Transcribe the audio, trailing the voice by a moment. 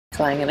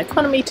flying an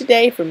economy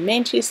today from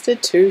Manchester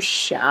to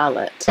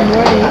Charlotte. Good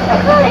morning.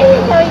 Hi,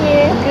 how are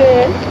you?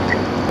 Good.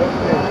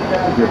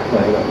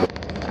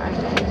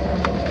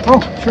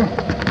 Oh, sure.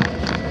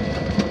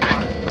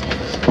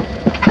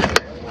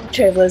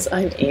 Travellers,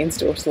 I'm Ian's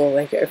daughter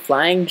Loleko,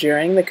 flying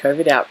during the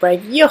COVID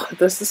outbreak. Yo,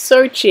 this is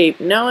so cheap.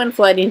 No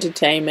in-flight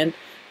entertainment.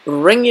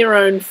 Bring your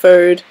own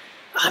food.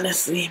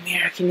 Honestly,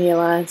 American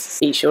Airlines.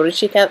 Be sure to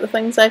check out the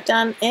things I've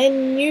done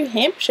in New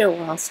Hampshire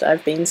whilst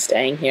I've been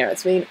staying here.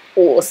 It's been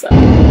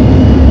awesome.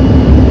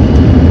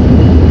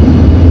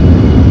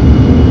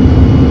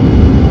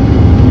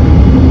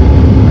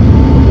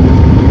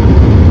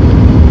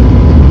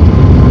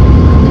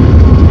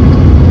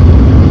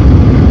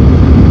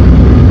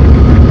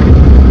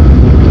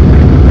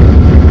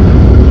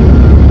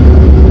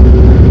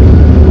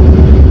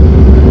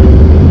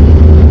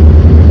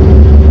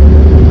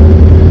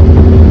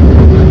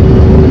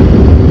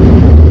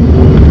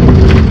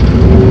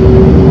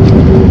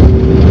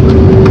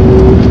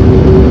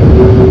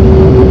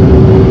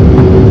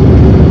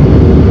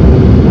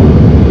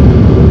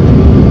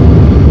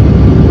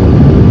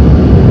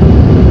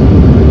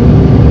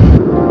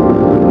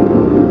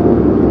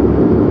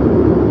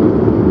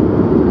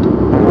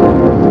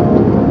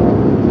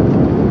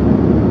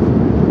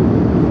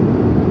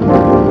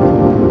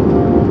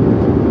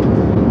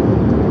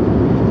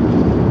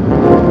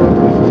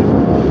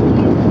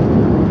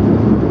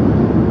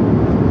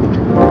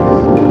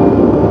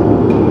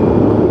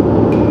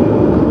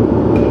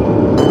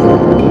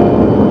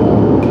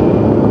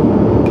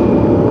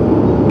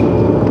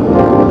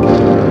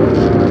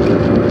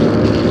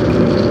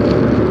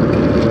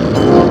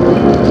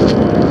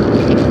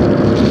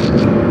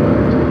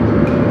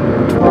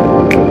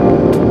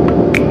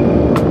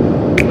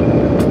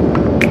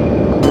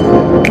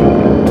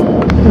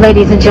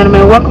 Ladies and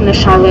gentlemen, welcome to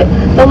Charlotte.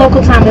 The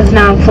local time is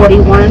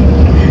 9:41.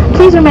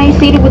 Please remain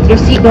seated with your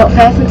seatbelt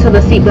fastened until the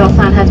seatbelt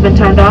sign has been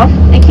turned off,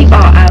 and keep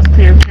all aisles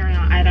clear of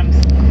carry-on items.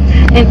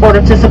 In order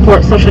to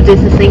support social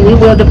distancing, we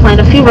will deplane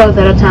a few rows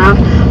at a time,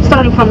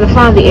 starting from the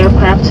front of the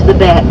aircraft to the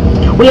back.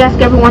 We ask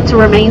everyone to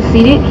remain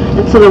seated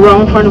until the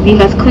row in front of you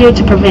has cleared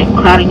to prevent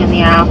crowding in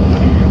the aisle.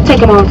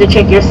 Take a moment to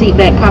check your seat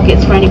back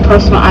pockets for any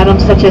personal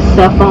items such as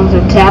cell phones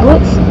or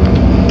tablets.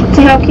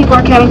 To help keep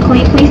our cabin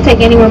clean, please take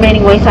any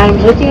remaining waste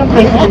items with you and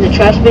place them in the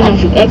trash bin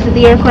as you exit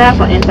the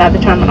aircraft or inside the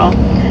terminal.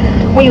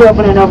 When you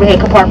open an overhead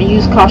compartment,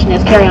 use caution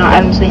as carry-on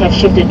items may have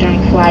shifted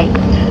during flight.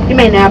 You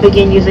may now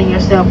begin using your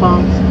cell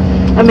phones.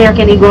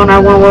 American Eagle and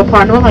our one-world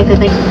partner would like to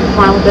thank you for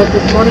flying with us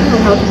this morning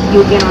and hope to see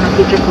you again on a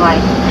future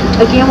flight.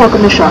 Again,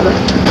 welcome to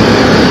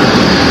Charlotte.